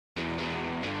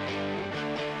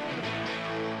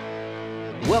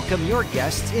Welcome your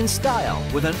guests in style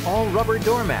with an all-rubber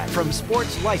doormat from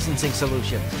Sports Licensing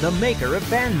Solutions, the maker of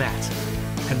FANMATS.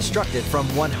 Constructed from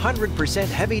 100%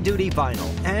 heavy-duty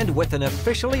vinyl and with an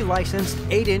officially licensed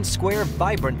 8-inch square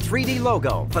vibrant 3D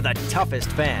logo for the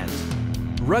toughest fans.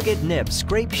 Rugged nibs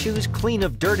scrape shoes clean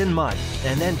of dirt and mud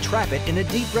and then trap it in a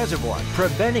deep reservoir,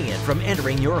 preventing it from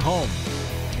entering your home.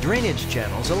 Drainage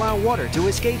channels allow water to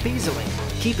escape easily,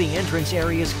 keeping entrance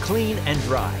areas clean and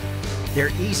dry. They're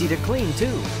easy to clean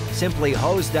too. Simply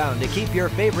hose down to keep your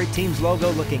favorite team's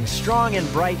logo looking strong and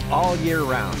bright all year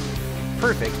round.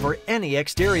 Perfect for any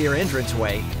exterior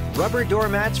entranceway, rubber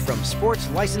doormats from Sports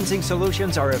Licensing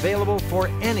Solutions are available for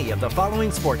any of the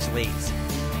following sports leagues: